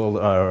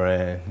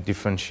multipolar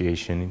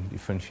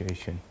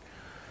differentiation.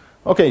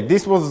 Okay,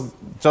 this was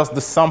just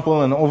the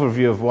sample and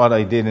overview of what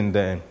I did in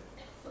the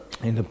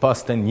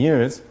past 10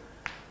 years.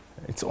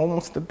 It's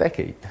almost a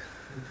decade.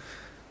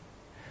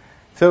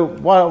 So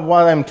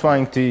what I'm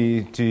trying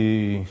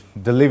to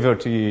deliver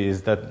to you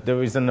is that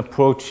there is an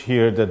approach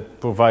here that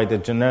provides a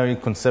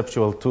generic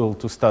conceptual tool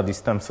to study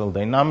stem cell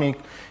dynamic.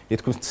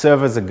 It could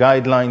serve as a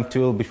guideline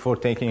tool before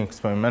taking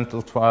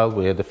experimental trial.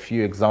 We had a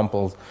few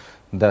examples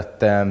that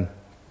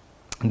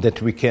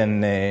we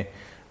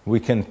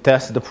can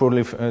test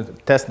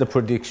the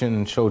prediction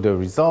and show the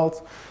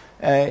results.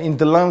 In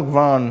the long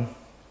run,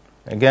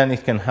 again,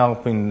 it can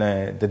help in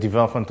the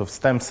development of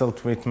stem cell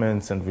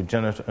treatments and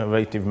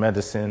regenerative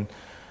medicine.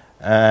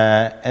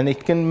 And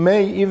it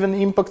may even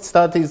impact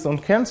studies on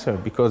cancer,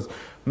 because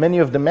many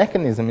of the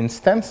mechanisms in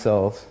stem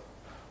cells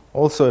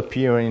also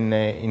appear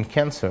in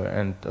cancer.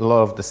 And a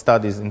lot of the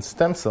studies in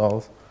stem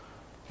cells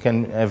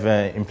can have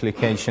an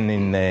implication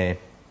in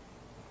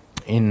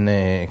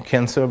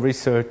cancer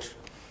research.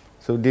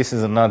 So this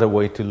is another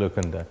way to look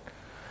at that.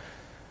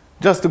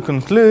 Just to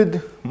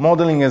conclude,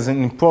 modeling is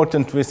an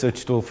important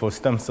research tool for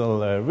stem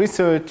cell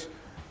research.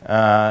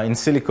 In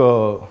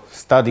silico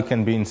study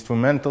can be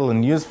instrumental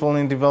and useful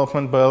in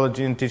development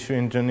biology and tissue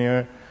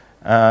engineering.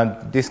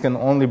 This can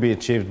only be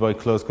achieved by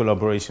close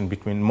collaboration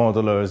between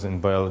modelers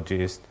and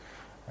biologists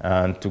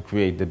and to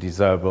create the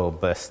desirable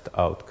best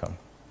outcome.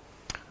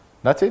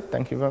 That's it.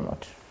 Thank you very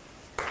much.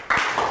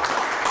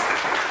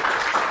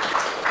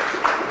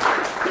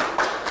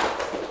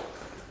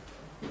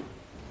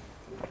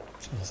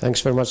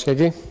 Thanks very much,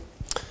 Gegi.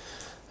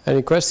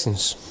 Any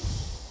questions?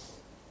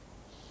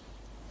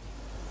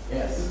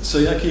 Yes. So,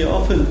 Yaki,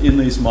 often in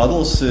these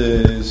models,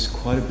 there's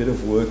quite a bit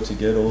of work to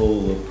get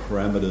all the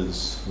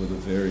parameters for the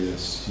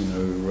various,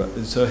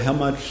 so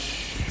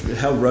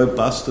how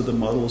robust are the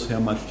models? How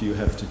much do you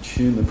have to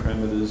tune the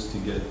parameters to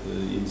get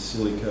the in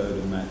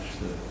silico to match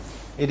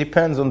the... It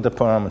depends on the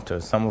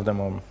parameters. Some of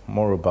them are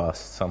more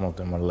robust, some of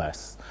them are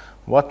less.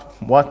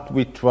 What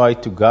we try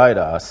to guide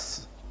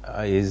us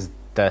is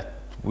that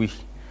we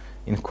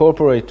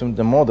incorporate in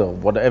the model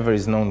whatever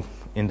is known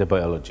in the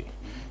biology.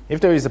 If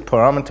there is a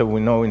parameter we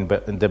know in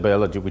the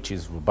biology which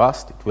is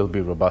robust, it will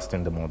be robust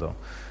in the model.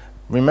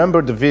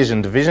 Remember the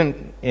vision. The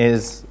vision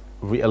is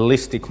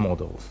realistic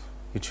models.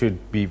 It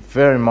should be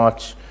very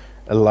much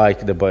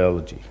alike the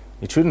biology.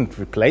 It shouldn't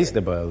replace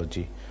the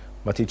biology,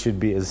 but it should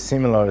be as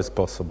similar as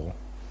possible.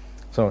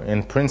 So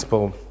in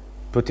principle,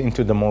 put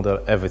into the model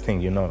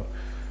everything you know.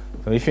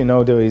 So if you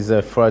know there is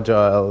a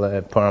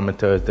fragile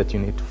parameter that you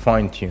need to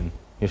fine-tune,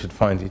 you should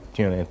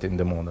fine-tune it in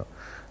the model.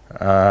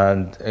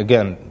 And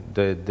again,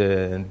 the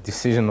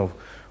decision of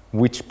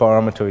which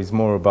parameter is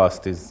more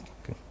robust is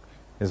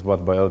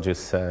what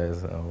biologists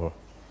says, or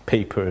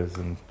papers,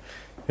 and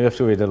you have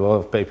to read a lot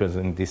of papers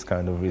in this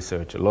kind of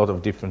research, a lot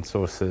of different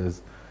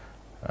sources.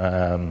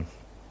 Some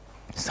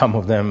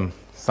of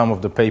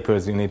the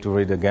papers you need to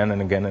read again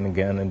and again and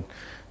again, and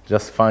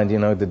just find,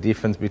 the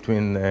difference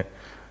between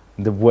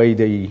the way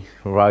they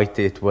write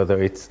it,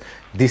 whether it's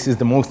this is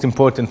the most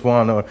important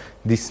one or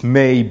this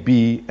may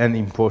be an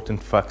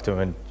important factor,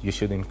 and you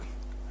should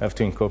have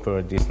to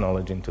incorporate this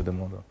knowledge into the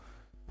model.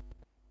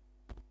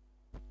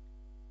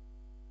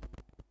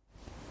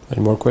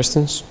 Any more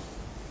questions?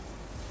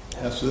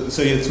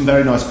 So you had some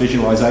very nice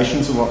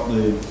visualizations of what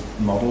the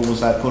model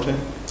was outputting,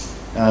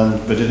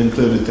 but it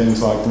included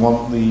things like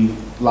the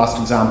last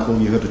example,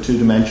 you had a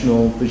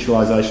two-dimensional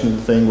visualization of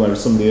the thing,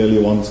 whereas some of the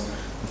earlier ones,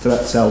 the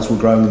cells were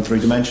growing in 3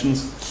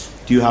 dimensions.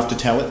 Do you have to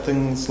tell it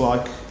things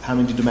like how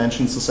many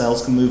dimensions the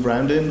cells can move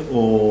around in,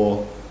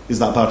 or is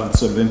that part of the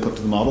sort of input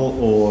to the model,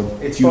 or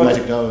do you let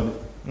it go?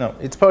 No,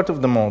 it's part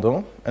of the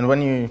model, and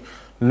when you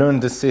learn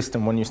the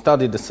system, when you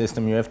study the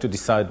system, you have to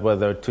decide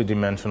whether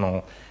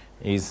two-dimensional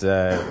is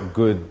a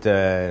good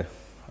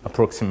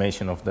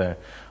approximation of the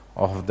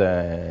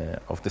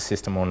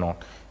system or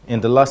not. In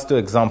the last 2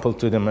 examples,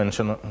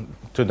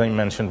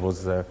 two-dimension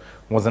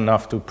was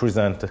enough to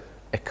present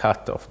a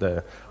cut of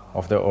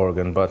the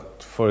organ.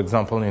 But for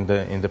example, in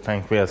the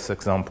pancreas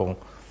example,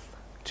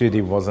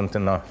 2D wasn't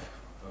enough.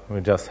 We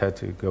just had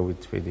to go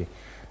with 3D.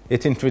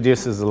 It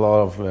introduces a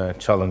lot of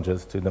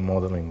challenges to the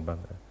modeling, but.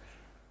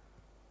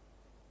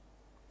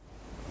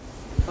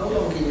 How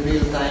long in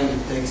real time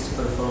it takes to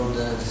perform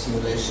the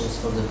simulations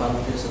for the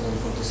pancreas and then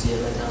for the C.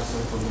 elegans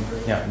and for the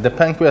brain? Yeah, the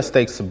pancreas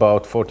takes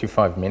about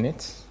 45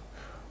 minutes.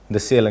 The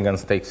C.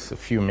 elegans takes a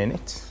few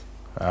minutes.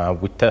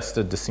 We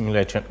tested the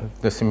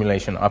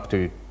simulation up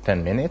to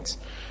 10 minutes.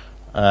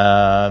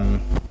 Do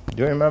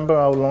you remember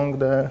how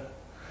long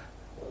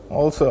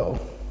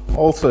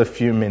Also a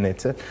few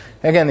minutes.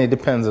 Again, it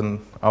depends on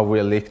how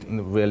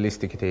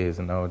realistic it is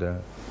and how the.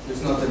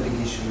 It's not a big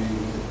issue.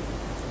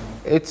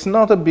 It's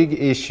not a big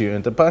issue.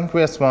 And the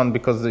pancreas one,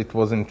 because it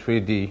was in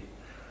 3D,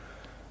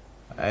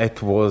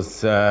 it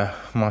was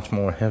much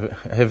more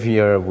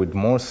heavier with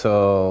more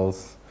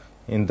cells.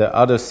 In the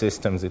other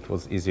systems, it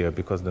was easier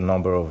because the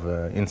number of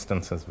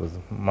instances was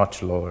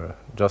much lower.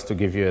 Just to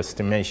give you an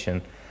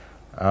estimation,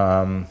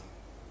 I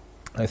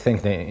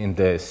think in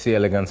the C.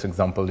 elegans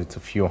example, it's a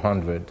few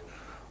hundred,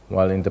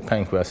 while in the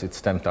pancreas,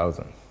 it's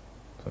 10,000.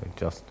 So it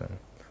just.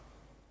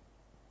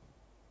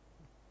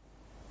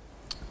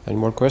 Any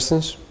more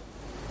questions?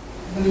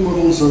 Many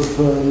models of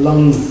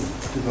lung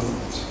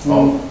development,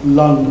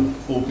 lung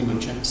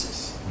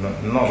organogenesis.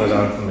 Not that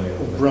I'm familiar or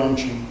with.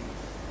 Branching.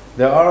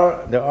 There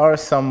are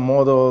some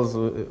models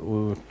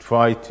who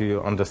try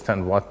to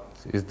understand what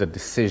is the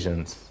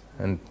decisions,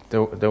 and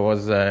there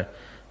was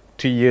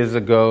 2 years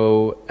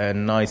ago a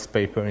nice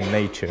paper in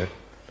Nature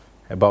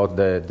about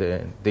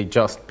they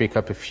just pick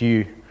up a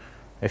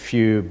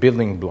few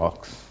building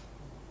blocks,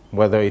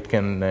 whether it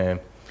can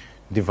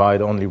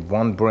divide only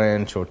 1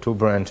 branch or 2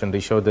 branch, and they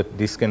show that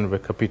this can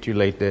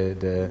recapitulate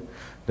the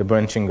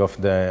branching of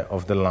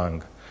the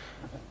lung.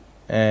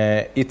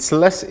 It's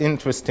less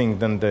interesting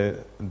than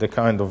the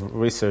kind of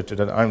research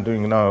that I'm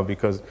doing now,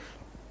 because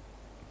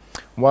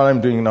what I'm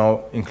doing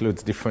now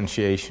includes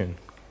differentiation,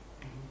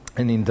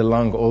 and in the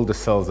lung all the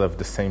cells have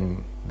the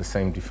same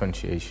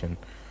differentiation,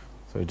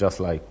 so just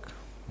like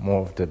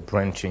more of the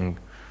branching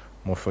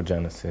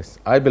morphogenesis.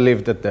 I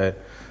believe that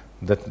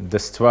the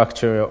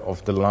structure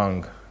of the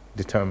lung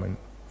determined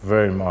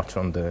very much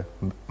from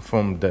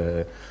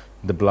the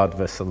blood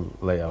vessel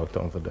layout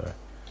over there.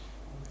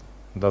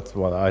 That's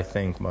what I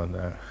think, but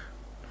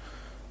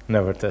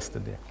never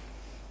tested it.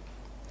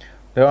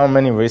 There are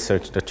many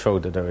research that show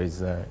that there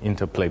is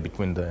interplay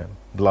between the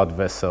blood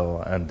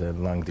vessel and the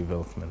lung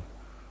development.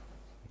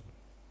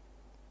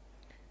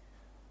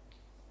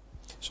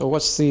 So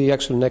what's the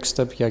actual next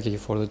step, Jaki,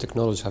 for the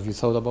technology? Have you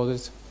thought about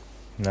it?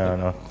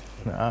 No.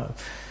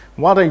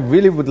 What I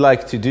really would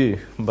like to do,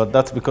 but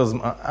that's because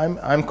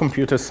I'm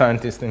computer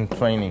scientist in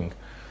training.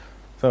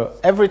 So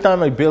every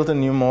time I built a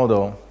new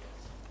model,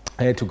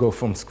 I had to go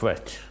from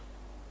scratch.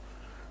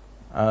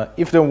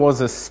 If there was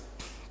a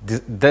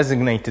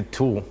designated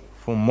tool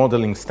for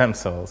modeling stem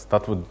cells,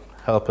 that would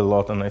help a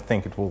lot, and I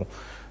think it will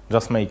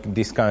just make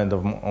this kind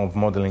of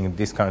modeling,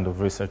 this kind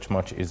of research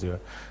much easier.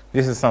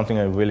 This is something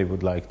I really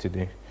would like to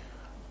do.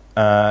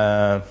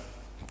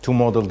 To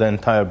model the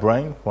entire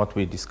brain, what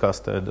we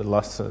discussed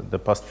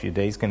the past few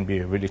days, can be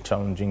a really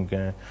challenging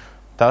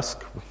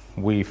task.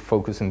 We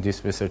focus in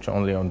this research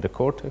only on the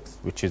cortex,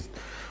 which is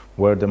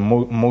where the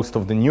most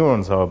of the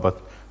neurons are,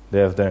 but they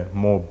have the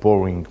more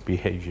boring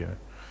behavior.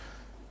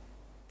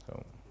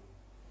 So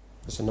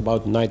it's in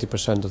about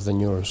 90% of the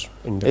neurons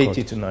in the 80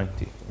 cortex. to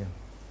 90, yeah.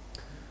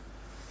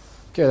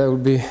 Okay, there will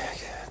be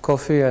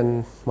coffee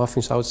and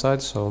muffins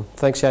outside. So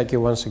thanks, Jackie,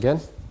 once again.